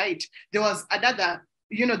husband died, there was another,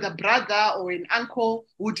 the brother or an uncle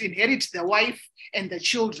would inherit the wife and the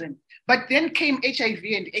children. But then came HIV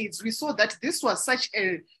and AIDS. We saw that this was such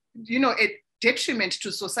a detriment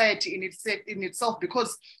to society in itself,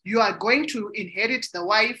 because you are going to inherit the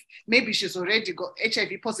wife, maybe she's already got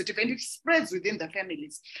HIV positive, and it spreads within the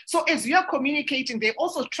families. So as you are communicating, they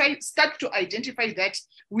also start to identify that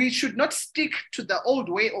we should not stick to the old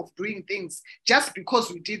way of doing things just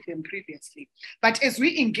because we did them previously. But as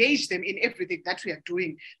we engage them in everything that we are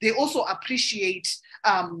doing, they also appreciate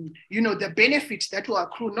the benefit that will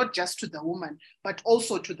accrue not just to the woman, but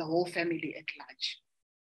also to the whole family at large.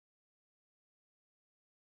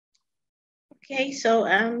 Okay, so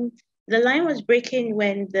the line was breaking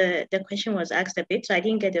when the question was asked a bit, so I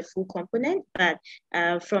didn't get the full component, but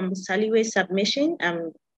from Saliwe's submission,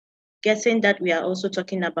 I'm guessing that we are also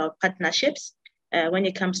talking about partnerships when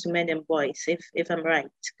it comes to men and boys, if I'm right.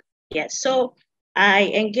 Yes, so I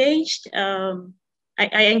engaged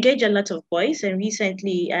a lot of boys, and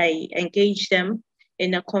recently I engaged them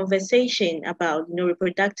in a conversation about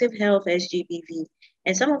reproductive health, SGBV,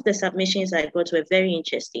 and some of the submissions I got were very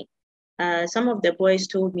interesting. Some of the boys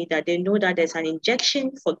told me that they know that there's an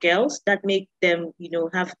injection for girls that make them,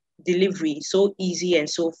 have delivery so easy and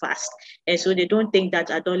so fast. And so they don't think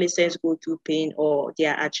that adolescents go through pain or they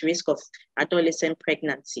are at risk of adolescent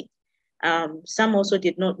pregnancy. Some also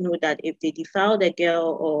did not know that if they defiled a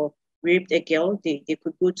girl or raped a girl, they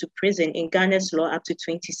could go to prison in Ghana's law up to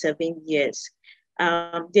 27 years.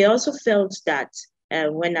 They also felt that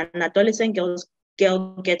when an adolescent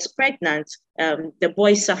girl gets pregnant, the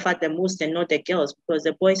boys suffer the most and not the girls, because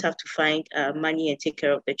the boys have to find money and take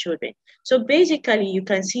care of the children. So basically, you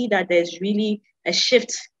can see that there's really a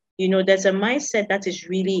shift. There's a mindset that is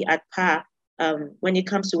really at par when it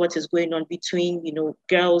comes to what is going on between,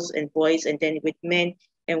 girls and boys, and then with men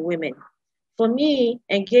and women. For me,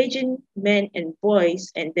 engaging men and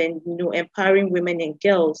boys and then, empowering women and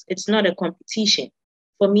girls, it's not a competition.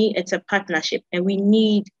 For me, it's a partnership, and we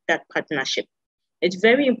need that partnership. It's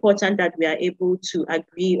very important that we are able to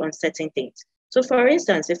agree on certain things. So for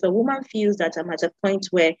instance, if a woman feels that I'm at a point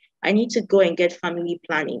where I need to go and get family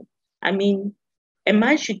planning, a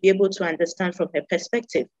man should be able to understand from her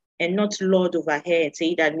perspective and not lord over her and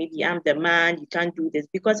say that maybe I'm the man, you can't do this,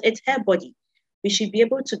 because it's her body. We should be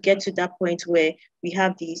able to get to that point where we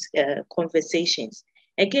have these conversations.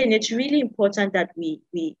 Again, it's really important that we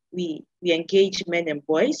engage men and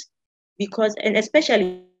boys, because, and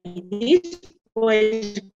especially these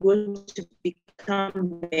boys go to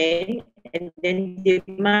become men, and then they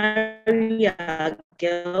marry our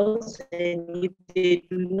girls, and if they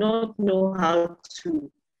do not know how to,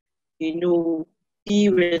 be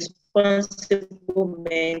responsible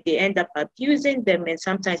men, they end up abusing them and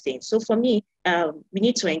sometimes saying. So for me, we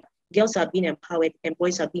need to, girls are being empowered and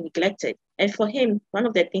boys are being neglected. And for him, one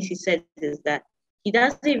of the things he said is that he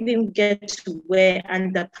doesn't even get to wear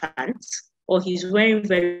underpants, or he's wearing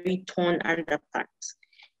very torn underpants.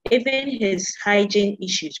 Even his hygiene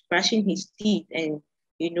issues, brushing his teeth and,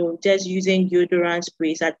 just using deodorant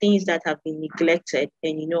sprays are things that have been neglected,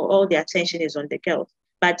 and, all the attention is on the girls.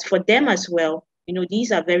 But for them as well,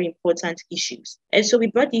 these are very important issues. And so we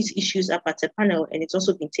brought these issues up at a panel, and it's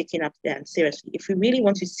also been taken up there seriously. If we really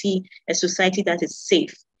want to see a society that is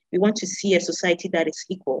safe, we want to see a society that is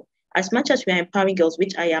equal, as much as we are empowering girls,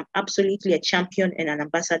 which I am absolutely a champion and an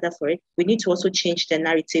ambassador for it, we need to also change the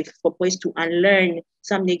narrative for boys to unlearn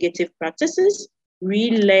some negative practices,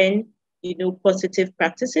 relearn, positive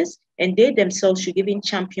practices, and they themselves should even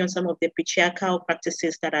champion some of the patriarchal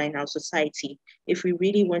practices that are in our society if we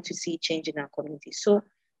really want to see change in our community. So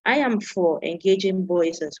I am for engaging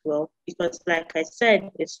boys as well, because like I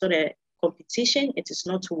said, it's not a competition, it is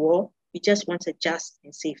not war. We just want a just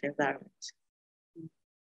and safe environment.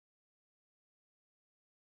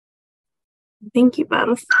 Thank you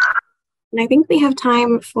both. And I think we have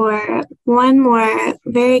time for one more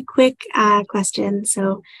very quick question.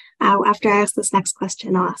 So after I ask this next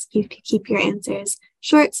question, I'll ask you to keep your answers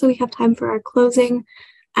short so we have time for our closing.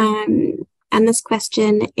 And this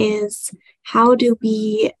question is, how do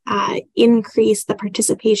we increase the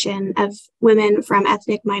participation of women from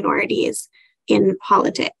ethnic minorities in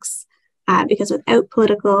politics? Because without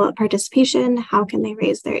political participation, how can they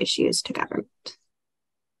raise their issues to government?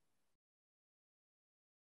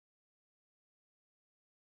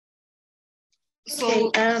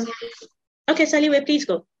 Okay, Saliwe, please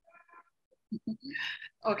go.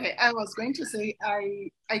 Okay, I was going to say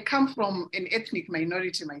I come from an ethnic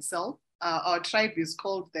minority myself. Our tribe is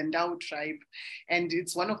called the Ndau tribe, and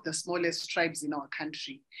it's one of the smallest tribes in our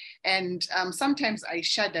country. And sometimes I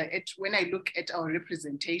shudder when I look at our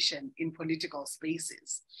representation in political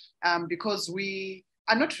spaces, because we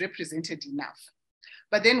are not represented enough.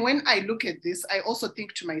 But then when I look at this, I also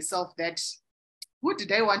think to myself that, who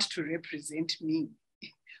did I want to represent me?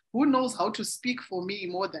 Who knows how to speak for me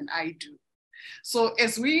more than I do? So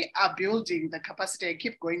as we are building the capacity, I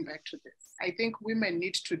keep going back to this. I think women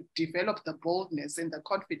need to develop the boldness and the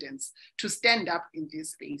confidence to stand up in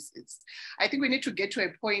these spaces. I think we need to get to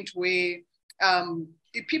a point where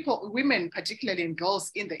women, particularly and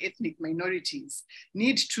girls in the ethnic minorities,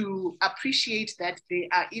 need to appreciate that they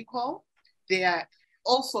are equal. They are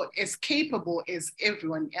also as capable as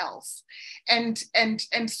everyone else. And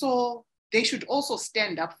so they should also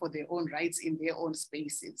stand up for their own rights in their own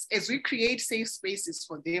spaces. As we create safe spaces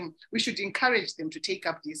for them, we should encourage them to take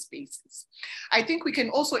up these spaces. I think we can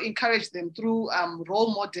also encourage them through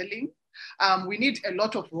role modeling. We need a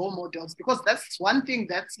lot of role models, because that's one thing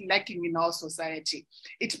that's lacking in our society.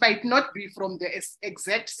 It might not be from the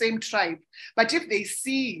exact same tribe, but if they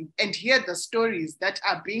see and hear the stories that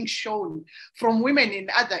are being shown from women in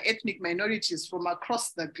other ethnic minorities from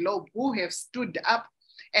across the globe who have stood up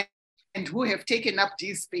and who have taken up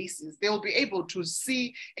these spaces, they will be able to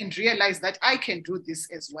see and realize that I can do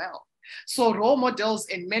this as well. So role models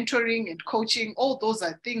and mentoring and coaching, all those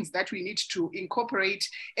are things that we need to incorporate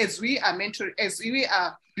as we are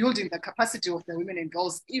building the capacity of the women and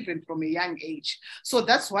girls, even from a young age. So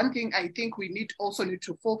that's one thing I think we also need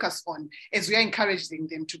to focus on as we are encouraging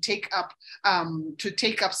them to take up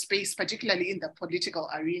space, particularly in the political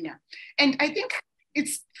arena. And I think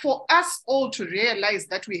it's for us all to realize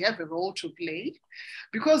that we have a role to play,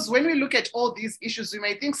 because when we look at all these issues, we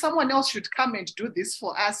might think someone else should come and do this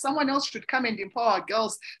for us. Someone else should come and empower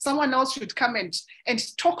girls. Someone else should come and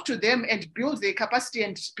talk to them and build their capacity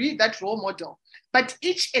and be that role model. But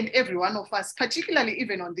each and every one of us, particularly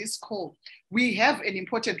even on this call, we have an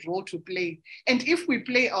important role to play. And if we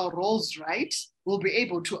play our roles right, we'll be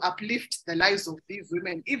able to uplift the lives of these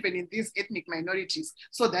women, even in these ethnic minorities,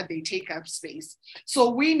 so that they take up space. So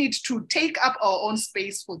we need to take up our own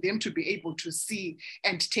space for them to be able to see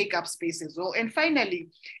and take up space as well. And finally,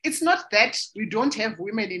 it's not that we don't have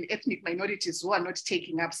women in ethnic minorities who are not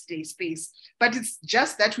taking up space, but it's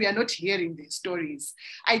just that we are not hearing their stories.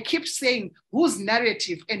 I keep saying, whose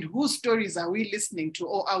narrative and whose stories are we listening to,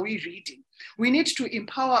 or are we reading? We need to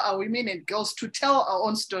empower our women and girls to tell our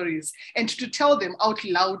own stories and to tell them out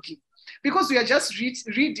loudly, because we are just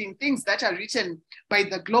reading things that are written by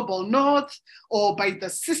the global north or by the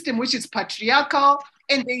system which is patriarchal,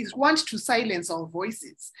 and they want to silence our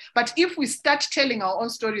voices. But if we start telling our own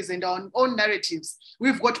stories and our own narratives,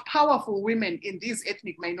 we've got powerful women in these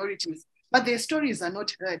ethnic minorities, but their stories are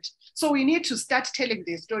not heard. So we need to start telling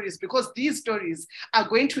their stories, because these stories are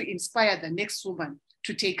going to inspire the next woman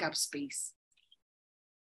to take up space.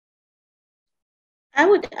 I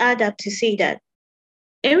would add up to say that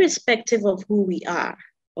irrespective of who we are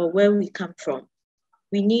or where we come from,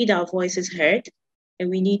 we need our voices heard and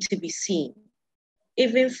we need to be seen.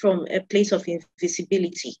 Even from a place of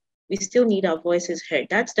invisibility, we still need our voices heard.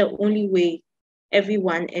 That's the only way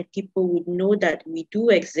everyone and people would know that we do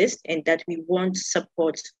exist and that we want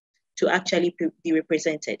support to actually be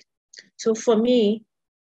represented. So for me,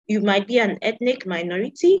 you might be an ethnic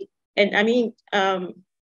minority. And I mean, I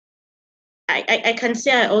can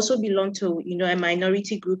say I also belong to, a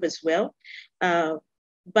minority group as well.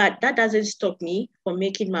 But that doesn't stop me from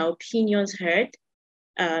making my opinions heard.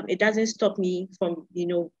 It doesn't stop me from,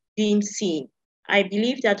 being seen. I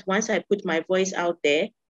believe that once I put my voice out there,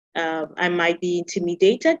 I might be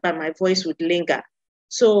intimidated, but my voice would linger.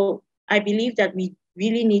 So I believe that we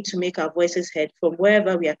really need to make our voices heard from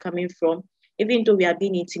wherever we are coming from. Even though we are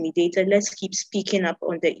being intimidated, let's keep speaking up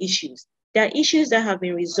on the issues. There are issues that have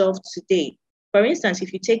been resolved today. For instance,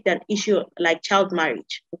 if you take that issue like child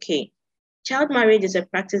marriage, okay, child marriage is a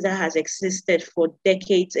practice that has existed for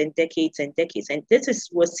decades and decades and decades. And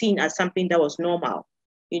was seen as something that was normal,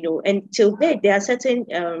 and till date, there are certain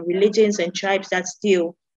religions and tribes that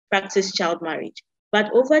still practice child marriage. But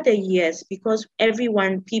over the years, because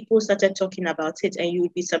people started talking about it, and you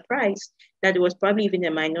would be surprised that there was probably even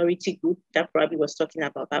a minority group that probably was talking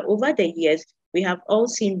about. But over the years, we have all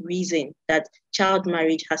seen reason that child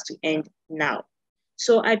marriage has to end now.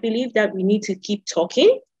 So I believe that we need to keep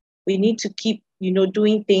talking. We need to keep,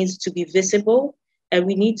 doing things to be visible, and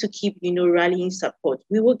we need to keep, rallying support.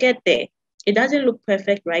 We will get there. It doesn't look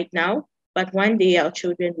perfect right now, but one day our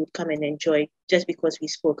children will come and enjoy just because we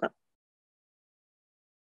spoke up.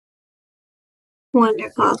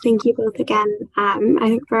 Wonderful. Thank you both again. I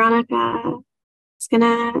think Veronica is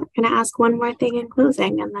gonna ask one more thing in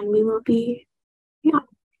closing, and then we will be,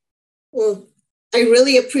 Well, I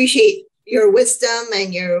really appreciate your wisdom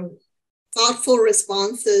and your thoughtful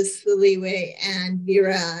responses, Saliwe and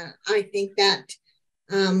Vera. I think that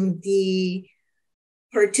the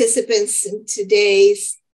participants in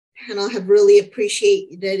today's panel have really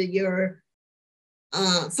appreciated your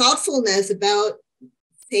thoughtfulness about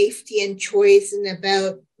safety and choice and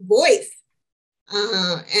about voice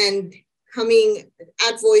and coming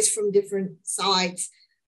at voice from different sides.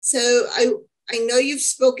 So I know you've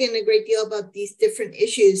spoken a great deal about these different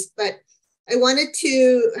issues, but I wanted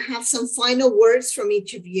to have some final words from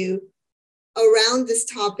each of you around this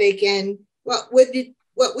topic. And what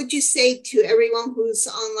would you say to everyone who's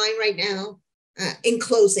online right now in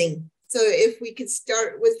closing? So if we could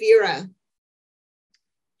start with Vera.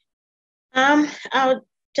 I'll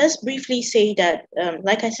just briefly say that,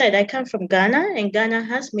 like I said, I come from Ghana, and Ghana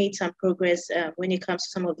has made some progress when it comes to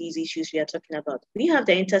some of these issues we are talking about. We have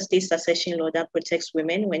the interstate succession law that protects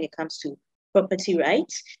women when it comes to property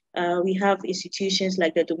rights. We have institutions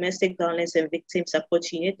like the Domestic Violence and Victim Support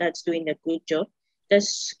Unit that's doing a good job.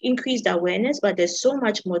 There's increased awareness, but there's so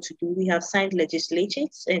much more to do. We have signed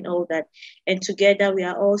legislations and all that. And together we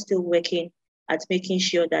are all still working at making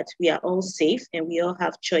sure that we are all safe and we all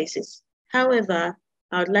have choices. However,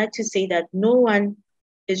 I would like to say that no one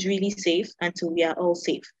is really safe until we are all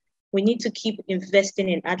safe. We need to keep investing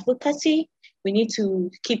in advocacy. We need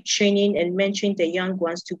to keep training and mentoring the young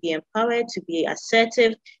ones to be empowered, to be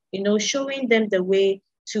assertive, showing them the way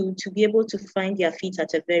to be able to find their feet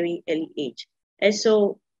at a very early age. And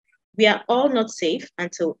so we are all not safe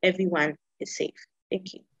until everyone is safe.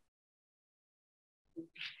 Thank you.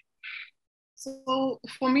 So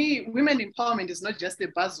for me, women empowerment is not just a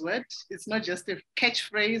buzzword. It's not just a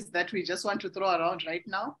catchphrase that we just want to throw around right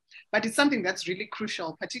now, but it's something that's really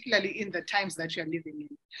crucial, particularly in the times that you're living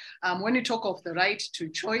in. When you talk of the right to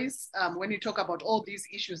choice, when you talk about all these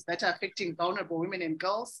issues that are affecting vulnerable women and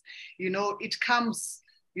girls, it comes,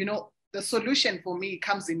 the solution for me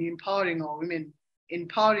comes in empowering our women,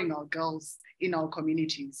 empowering our girls in our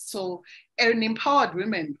communities. So an empowered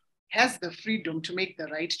woman has the freedom to make the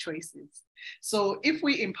right choices. So if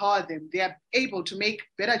we empower them, they are able to make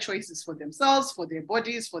better choices for themselves, for their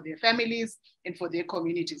bodies, for their families, and for their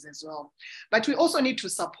communities as well. But we also need to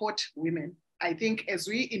support women. I think as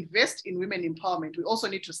we invest in women empowerment, we also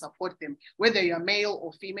need to support them, whether you're male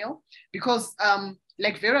or female, because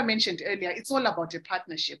like Vera mentioned earlier, it's all about a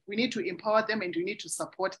partnership. We need to empower them and we need to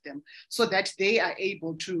support them so that they are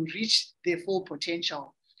able to reach their full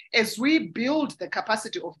potential. As we build the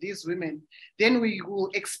capacity of these women, then we will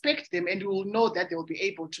expect them and we will know that they will be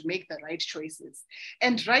able to make the right choices.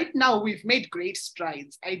 And right now we've made great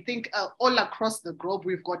strides. I think all across the globe,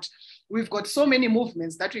 we've got so many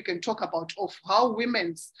movements that we can talk about of how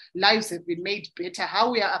women's lives have been made better,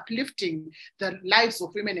 how we are uplifting the lives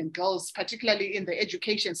of women and girls, particularly in the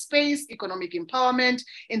education space, economic empowerment,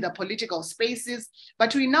 in the political spaces.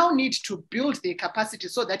 But we now need to build their capacity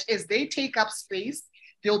so that as they take up space,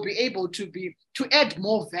 they'll be able to add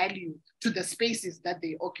more value to the spaces that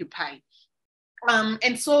they occupy.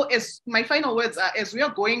 And so as my final words are, as we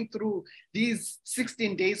are going through these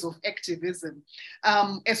 16 days of activism,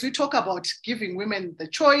 as we talk about giving women the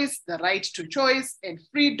choice, the right to choice and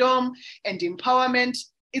freedom and empowerment,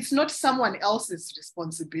 it's not someone else's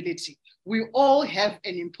responsibility. we all have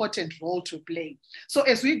an important role to play. So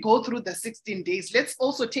as we go through the 16 days, let's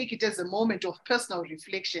also take it as a moment of personal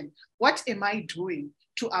reflection. What am I doing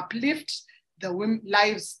to uplift the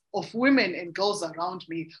lives of women and girls around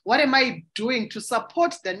me? What am I doing to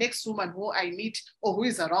support the next woman who I meet or who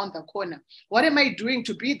is around the corner? What am I doing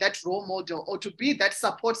to be that role model or to be that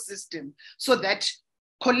support system so that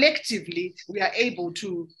collectively we are able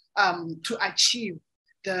to achieve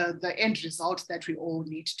the end result that we all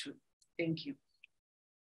need to? Thank you.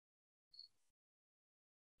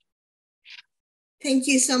 Thank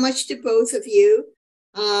you so much to both of you.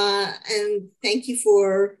 And thank you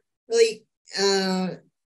for really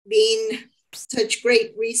being such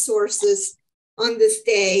great resources on this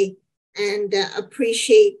day, and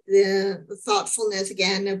appreciate the thoughtfulness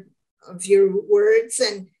again of your words.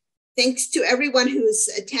 And thanks to everyone who's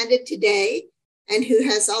attended today and who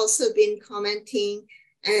has also been commenting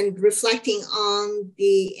and reflecting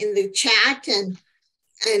in the chat,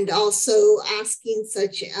 and also asking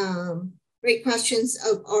such great questions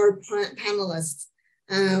of our panelists.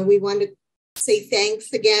 We want to say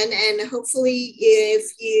thanks again, and hopefully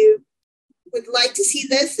if you would like to see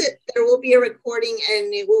this, there will be a recording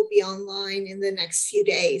and it will be online in the next few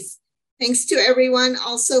days. Thanks to everyone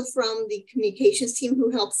also from the communications team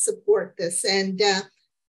who helped support this, and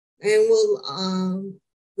we'll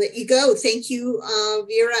let you go. Thank you,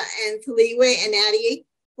 Vera and Saliwe and Addie,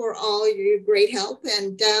 for all your great help,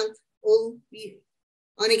 and we'll be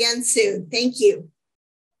on again soon. Thank you.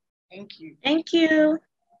 Thank you. Thank you.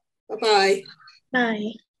 Bye-bye.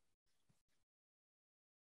 Bye.